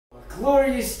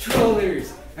Glorious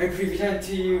trollers, I present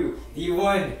to you the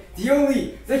one, the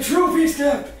only, the trophy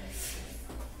step!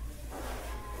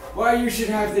 Why you should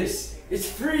have this? It's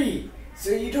free,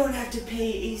 so you don't have to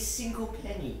pay a single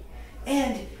penny.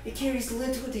 And it carries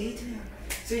little data,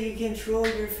 so you can troll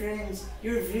your friends,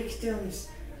 your victims.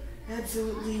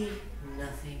 Absolutely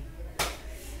nothing.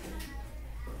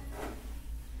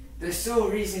 The sole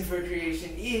reason for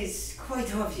creation is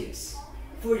quite obvious.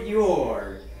 For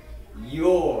your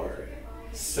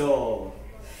sole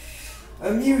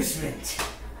amusement.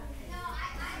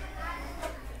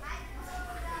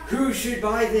 Who should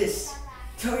buy this?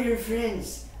 Tell your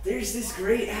friends. There's this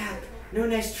great app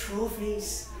known as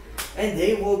Trollface, and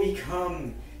they will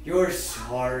become your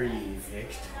sorry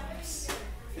victims.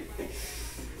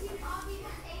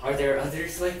 Are there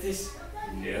others like this?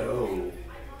 No.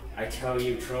 I tell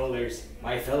you, trollers,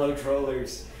 my fellow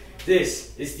trollers,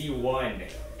 this is the one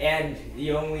and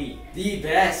the only, the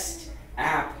best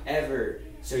app ever,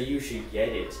 so you should get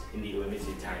it in the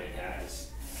limited time it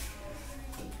has.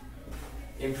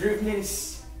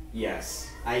 Improvements? Yes,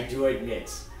 I do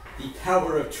admit, the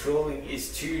power of trolling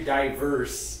is too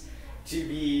diverse to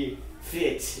be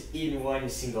fit in one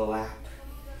single app.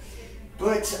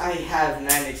 But I have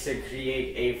managed to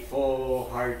create a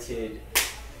full-hearted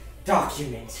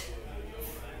document.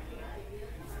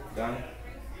 Done?